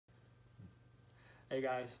Hey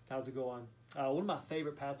guys, how's it going? One of my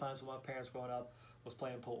favorite pastimes with my parents growing up was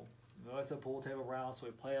playing pool. We always had a pool table around, so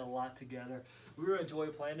we play a lot together. We really enjoy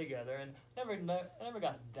playing together, and never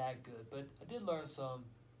got that good, but I did learn some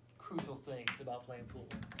crucial things about playing pool.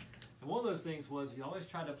 And one of those things was you always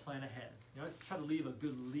try to plan ahead. You always try to leave a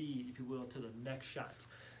good lead, if you will, to the next shot.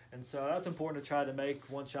 And so that's important to try to make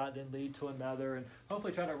one shot, then lead to another, and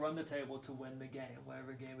hopefully try to run the table to win the game,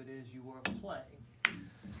 whatever game it is you were playing.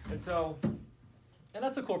 And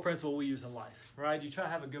that's a core principle we use in life, right? You try to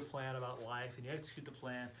have a good plan about life, and you execute the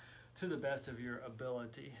plan to the best of your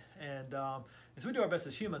ability. And so we do our best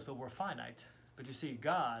as humans, but we're finite. But you see,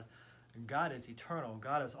 God is eternal.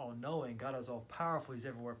 God is all-knowing. God is all-powerful. He's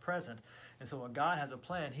everywhere present. And so when God has a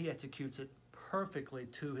plan, he executes it perfectly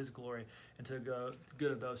to his glory and to the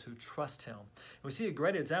good of those who trust him. And we see a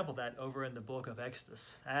great example of that over in the book of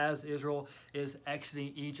Exodus. As Israel is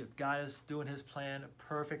exiting Egypt, God is doing his plan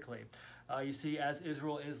perfectly. You see, as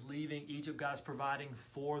Israel is leaving Egypt, God is providing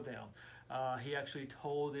for them. He actually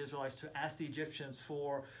told the Israelites to ask the Egyptians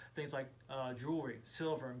for things like jewelry,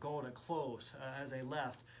 silver, and gold, and clothes as they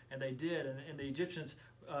left. And they did, and the Egyptians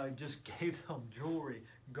just gave them jewelry,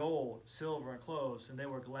 gold, silver, and clothes, and they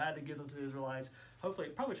were glad to give them to the Israelites, hopefully,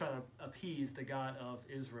 probably trying to appease the God of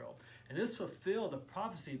Israel. And this fulfilled the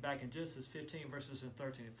prophecy back in Genesis 15, verses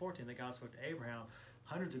 13 and 14 that God spoke to Abraham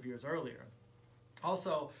hundreds of years earlier.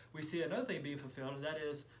 Also, we see another thing being fulfilled, and that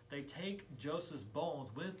is they take Joseph's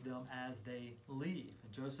bones with them as they leave.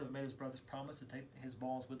 And Joseph made his brothers promise to take his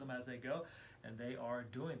bones with them as they go, and they are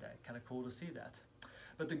doing that. Kind of cool to see that.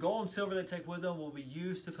 But the gold and silver they take with them will be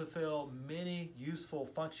used to fulfill many useful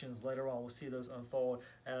functions later on. We'll see those unfold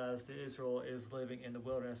as Israel is living in the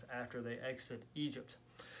wilderness after they exit Egypt.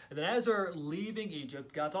 And then as they're leaving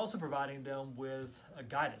Egypt, God's also providing them with a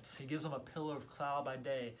guidance. He gives them a pillar of cloud by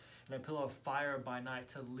day and a pillar of fire by night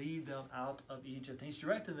to lead them out of Egypt. And he's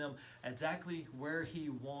directing them exactly where he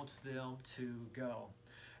wants them to go.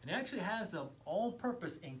 And he actually has them on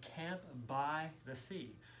purpose encamped by the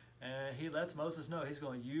sea. And he lets Moses know he's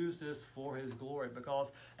going to use this for his glory,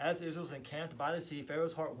 because as Israel's encamped by the sea,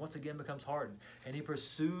 Pharaoh's heart once again becomes hardened, and he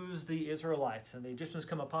pursues the Israelites, and the Egyptians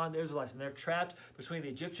come upon the Israelites, and they're trapped between the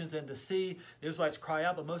Egyptians and the sea. The Israelites cry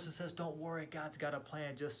out, but Moses says, don't worry, God's got a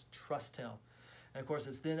plan, just trust him. And of course,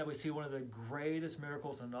 it's then that we see one of the greatest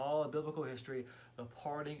miracles in all of biblical history, the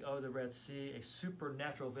parting of the Red Sea, a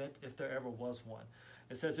supernatural event if there ever was one.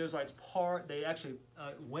 It says the Israelites they actually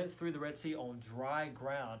went through the Red Sea on dry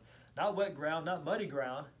ground. Not wet ground, not muddy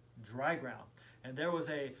ground, dry ground. And there was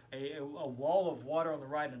a wall of water on the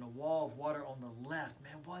right and a wall of water on the left.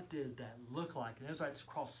 Man, what did that look like? And the Israelites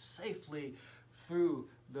crossed safely through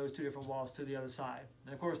those two different walls to the other side.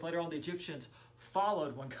 And of course, later on, the Egyptians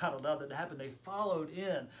followed when God allowed that to happen. They followed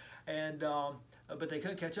in, but they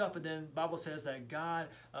couldn't catch up. And then the Bible says that God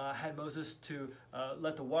had Moses to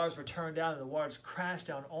let the waters return down, and the waters crashed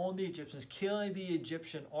down on the Egyptians, killing the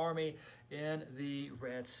Egyptian army in the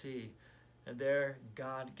Red Sea. And there,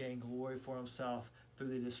 God gained glory for himself through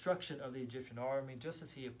the destruction of the Egyptian army, just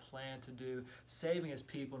as he had planned to do, saving his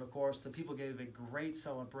people. And of course, the people gave a great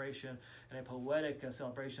celebration and a poetic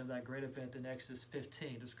celebration of that great event in Exodus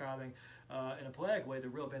 15, describing in a poetic way the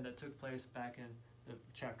real event that took place back in the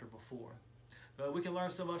chapter before. But we can learn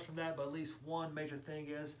so much from that, but at least one major thing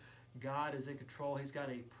is God is in control. He's got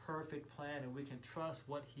a perfect plan, and we can trust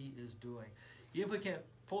what he is doing. Even if we can't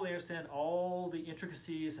fully understand all the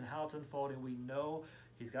intricacies and how it's unfolding, we know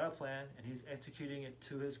he's got a plan, and he's executing it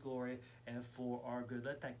to his glory and for our good.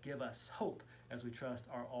 Let that give us hope as we trust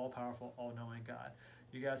our all-powerful, all-knowing God.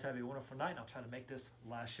 You guys have a wonderful night, and I'll try to make this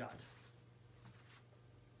last shot.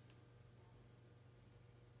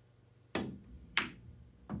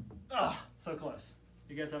 So close.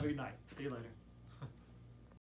 You guys have a good night. See you later.